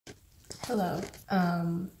Hello.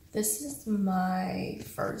 This is my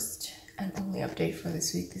first and only update for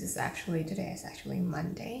this week. Today is actually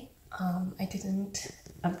Monday. I didn't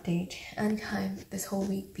update any time this whole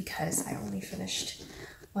week because I only finished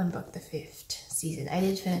one book, the 5th season. I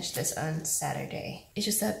did finish this on Saturday. It's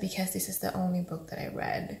just that because this is the only book that I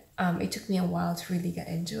read, it took me a while to really get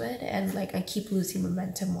into it, and like I keep losing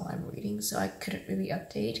momentum while I'm reading, so I couldn't really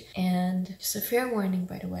update. And just a fair warning,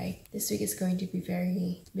 by the way, this week is going to be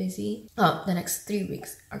very busy. The next 3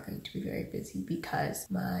 weeks are going to be very busy because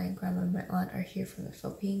my grandma and my aunt are here from the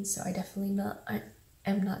Philippines, so I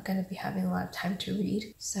am not gonna be having a lot of time to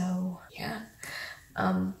read. So yeah.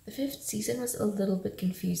 The 5th season was a little bit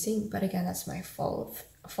confusing, but again, that's my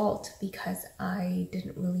fault because I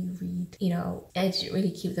didn't really read, I didn't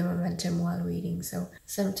really keep the momentum while reading. So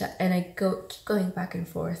sometimes, and I keep going back and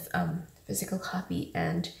forth, physical copy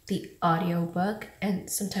and the audio book, and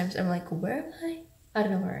sometimes I'm like, where am I? I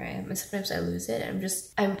don't know where I am, and sometimes I lose it.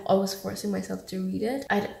 I'm always forcing myself to read it.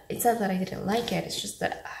 It's not that I didn't like it, it's just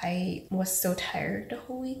that I was so tired the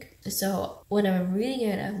whole week. So when I'm reading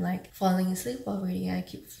it, I'm like falling asleep while reading it. I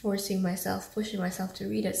keep pushing myself to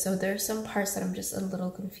read it. So there's some parts that I'm just a little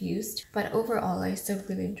confused. But overall, I still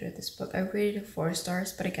really enjoyed this book. I rated it 4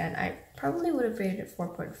 stars, but again, I probably would have rated it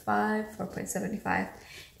 4.5, 4.75,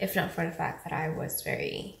 if not for the fact that I was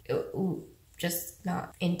just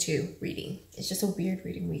not into reading. It's just a weird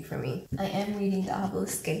reading week for me. I am reading The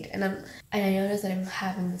Obelisk and I noticed that I'm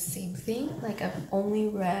having the same thing. Like I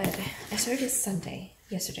started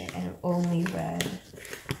yesterday, and I've only read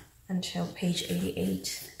until page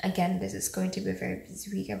 88. Again, this is going to be a very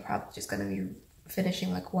busy week. I'm probably just gonna be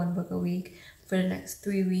finishing like 1 book a week for the next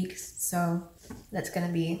 3 weeks. So that's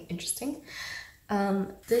gonna be interesting.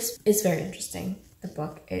 This is very interesting. The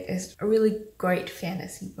book, it is a really great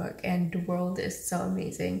fantasy book, and the world is so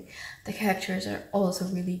amazing. The characters are also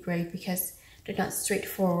really great because they're not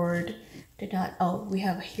straightforward. They're not, oh, we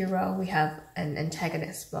have a hero, we have an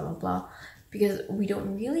antagonist, blah blah blah, because we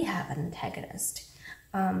don't really have an antagonist.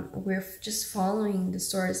 We're just following the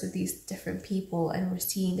stories of these different people, and we're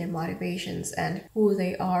seeing their motivations and who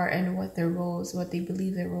they are and what they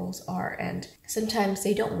believe their roles are. And sometimes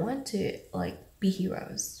they don't want to like be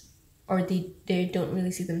heroes, or they don't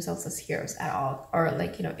really see themselves as heroes at all, or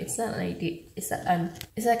like, it's not an idea, it's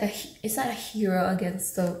not a hero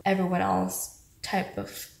against everyone else type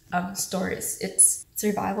of stories. It's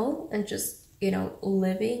survival and just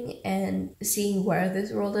living and seeing where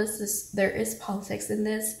this world is. There is politics in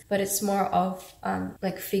this, but it's more of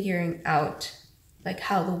like figuring out like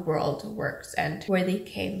how the world works and where they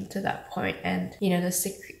came to that point, and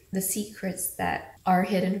the secrets that are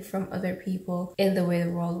hidden from other people in the way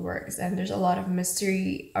the world works. And there's a lot of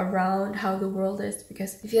mystery around how the world is,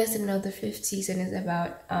 because if you guys didn't know, the 5th season is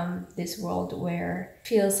about this world where it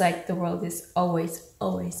feels like the world is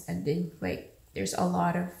always ending. Like there's a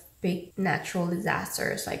lot of big natural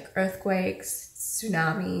disasters like earthquakes,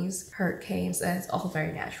 tsunamis, hurricanes, and it's all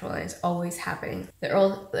very natural and it's always happening. The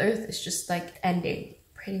earth is just like ending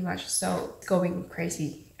pretty much, so it's going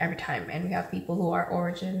crazy every time. And we have people who are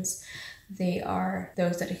origins. They are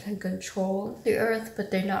those that can control the earth,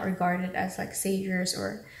 but they're not regarded as like saviors,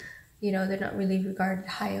 or they're not really regarded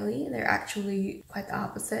highly. They're actually quite the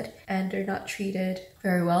opposite, and they're not treated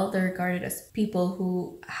very well. They're regarded as people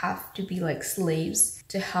who have to be like slaves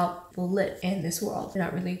to help people live in this world. They're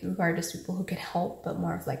not really regarded as people who can help, but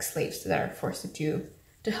more of like slaves that are forced to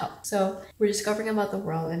help. So we're discovering about the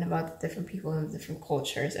world and about the different people and the different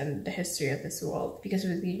cultures and the history of this world, because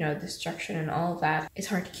with destruction and all of that, it's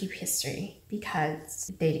hard to keep history because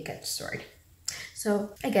the data gets stored.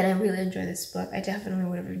 So again, I really enjoyed this book. I definitely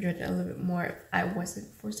would have enjoyed it a little bit more if I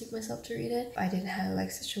wasn't forcing myself to read it. I didn't have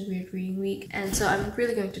like such a weird reading week. And so I'm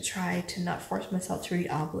really going to try to not force myself to read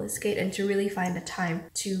Obelisk and to really find the time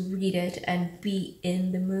to read it and be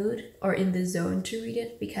in the mood or in the zone to read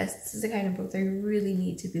it, because this is the kind of book that you really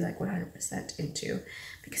need to be like 100% into,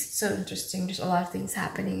 because it's so interesting. There's a lot of things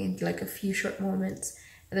happening in like a few short moments,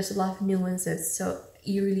 and there's a lot of nuances, so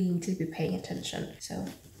you really need to be paying attention. So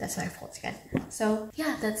that's my fault again. So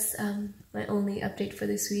yeah, that's my only update for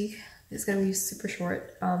this week. It's gonna be super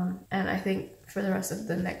short, and I think for the rest of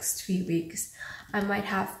the next few weeks I might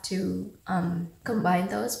have to combine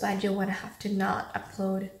those, but I don't want to have to not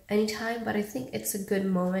upload anytime. But I think it's a good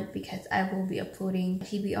moment because I will be uploading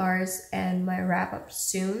TBRs and my wrap-up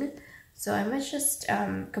soon. So I might just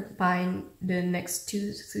combine the next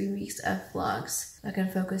 2 to 3 weeks of vlogs. I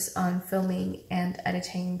can focus on filming and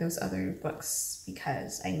editing those other books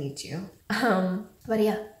because I need to. But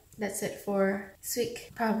yeah, that's it for this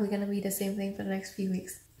week. Probably gonna be the same thing for the next few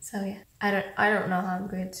weeks. So yeah, I don't know how I'm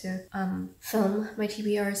going to film my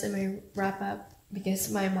TBRs and my wrap up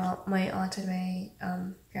because my aunt and my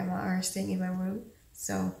grandma are staying in my room.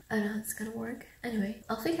 So I don't know how it's gonna work. Anyway,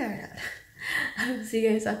 I'll figure it out. I will see you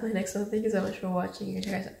guys on my next one. Thank you so much for watching. You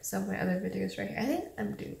can check out some of my other videos right here. I think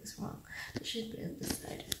I'm doing this wrong. It should be on this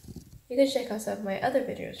side. You can check out some of my other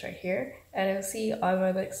videos right here, and I will see you on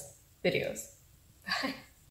my next videos. Bye.